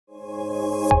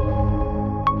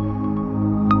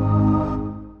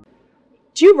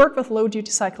Do you work with low duty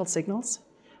cycle signals?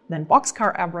 Then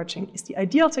boxcar averaging is the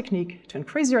ideal technique to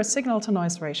increase your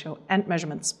signal-to-noise ratio and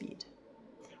measurement speed.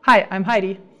 Hi, I'm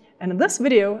Heidi, and in this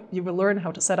video you will learn how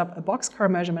to set up a boxcar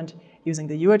measurement using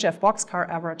the UHF-BOX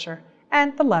Averager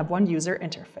and the LabOne User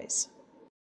Interface.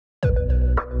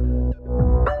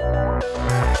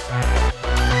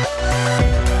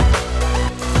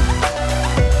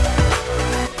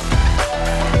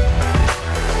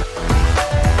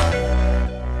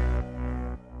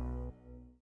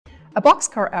 A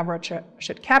boxcar averager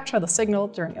should capture the signal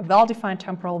during a well-defined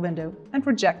temporal window and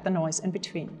reject the noise in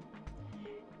between.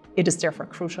 It is therefore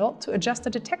crucial to adjust the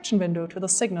detection window to the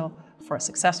signal for a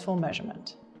successful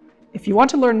measurement. If you want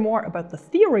to learn more about the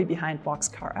theory behind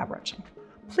boxcar averaging,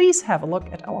 please have a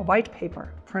look at our white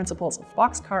paper, Principles of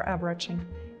Boxcar Averaging,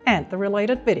 and the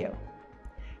related video.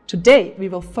 Today we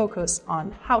will focus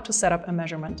on how to set up a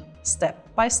measurement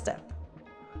step by step.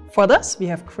 For this, we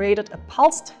have created a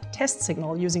pulsed test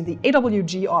signal using the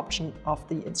AWG option of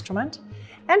the instrument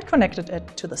and connected it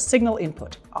to the signal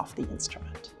input of the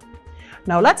instrument.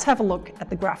 Now let's have a look at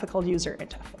the graphical user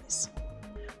interface.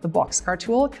 The boxcar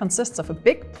tool consists of a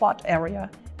big plot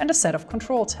area and a set of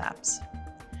control tabs.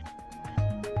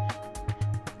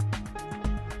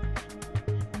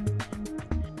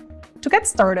 To get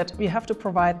started, we have to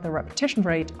provide the repetition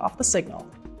rate of the signal.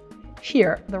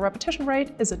 Here, the repetition rate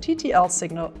is a TTL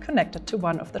signal connected to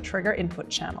one of the trigger input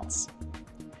channels.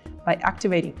 By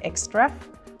activating XREF,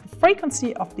 the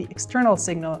frequency of the external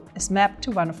signal is mapped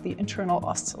to one of the internal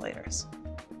oscillators.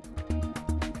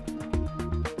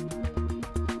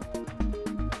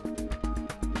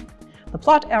 The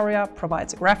plot area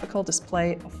provides a graphical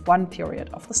display of one period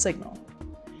of the signal.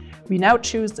 We now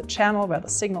choose the channel where the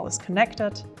signal is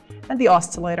connected and the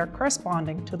oscillator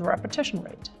corresponding to the repetition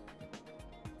rate.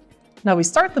 Now we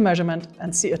start the measurement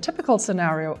and see a typical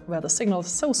scenario where the signal is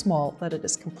so small that it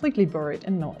is completely buried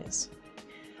in noise.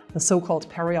 The so-called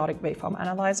Periodic Waveform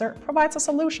Analyzer provides a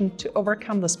solution to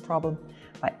overcome this problem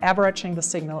by averaging the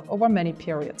signal over many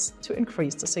periods to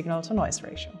increase the signal-to-noise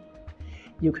ratio.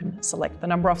 You can select the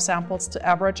number of samples to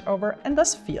average over in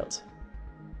this field.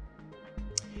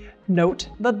 Note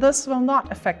that this will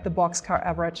not affect the boxcar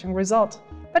averaging result,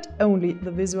 but only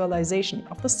the visualization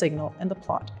of the signal in the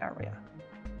plot area.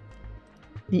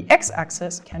 The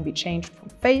x-axis can be changed from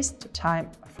phase to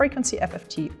time, frequency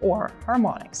FFT, or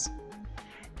harmonics.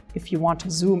 If you want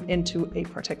to zoom into a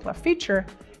particular feature,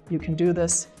 you can do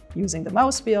this using the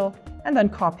mouse wheel and then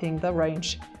copying the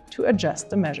range to adjust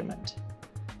the measurement.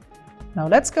 Now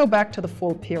let's go back to the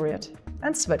full period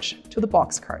and switch to the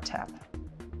boxcar tab.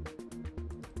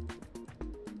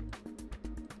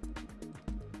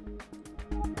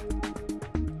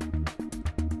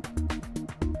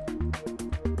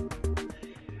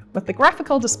 With the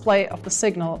graphical display of the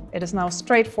signal, it is now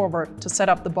straightforward to set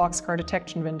up the boxcar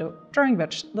detection window during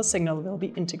which the signal will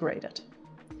be integrated.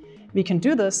 We can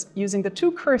do this using the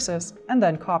two cursors and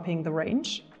then copying the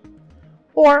range,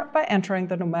 or by entering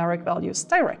the numeric values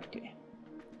directly.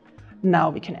 Now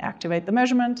we can activate the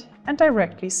measurement and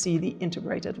directly see the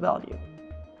integrated value.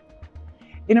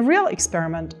 In a real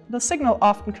experiment, the signal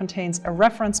often contains a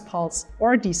reference pulse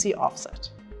or a DC offset.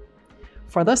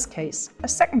 For this case, a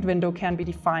second window can be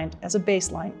defined as a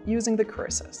baseline using the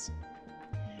cursors.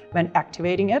 When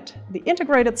activating it, the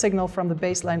integrated signal from the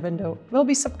baseline window will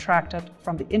be subtracted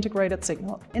from the integrated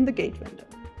signal in the gate window.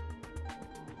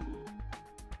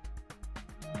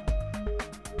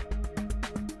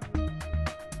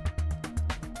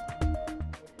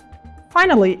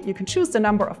 Finally, you can choose the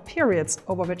number of periods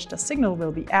over which the signal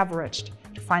will be averaged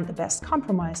to find the best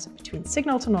compromise between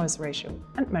signal-to-noise ratio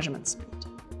and measurement speed.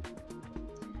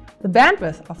 The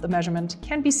bandwidth of the measurement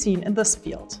can be seen in this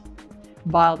field,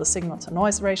 while the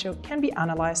signal-to-noise ratio can be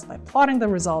analyzed by plotting the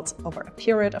results over a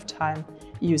period of time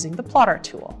using the plotter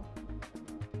tool.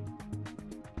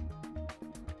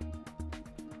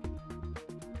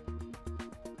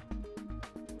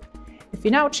 If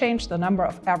we now change the number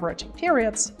of averaging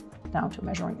periods down to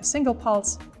measuring a single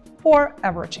pulse or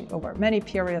averaging over many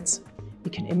periods, we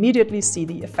can immediately see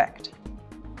the effect.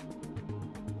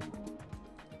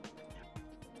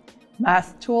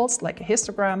 Math tools like a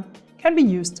histogram can be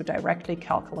used to directly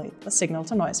calculate the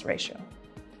signal-to-noise ratio.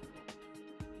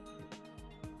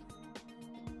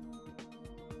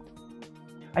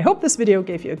 I hope this video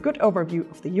gave you a good overview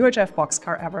of the UHF-BOX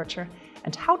Averager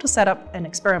and how to set up an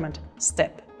experiment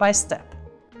step by step.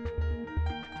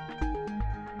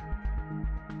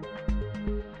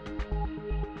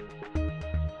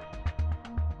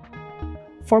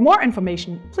 For more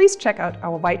information, please check out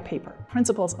our white paper,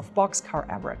 Principles of Boxcar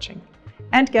Averaging,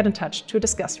 and get in touch to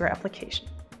discuss your application.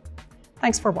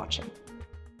 Thanks for watching.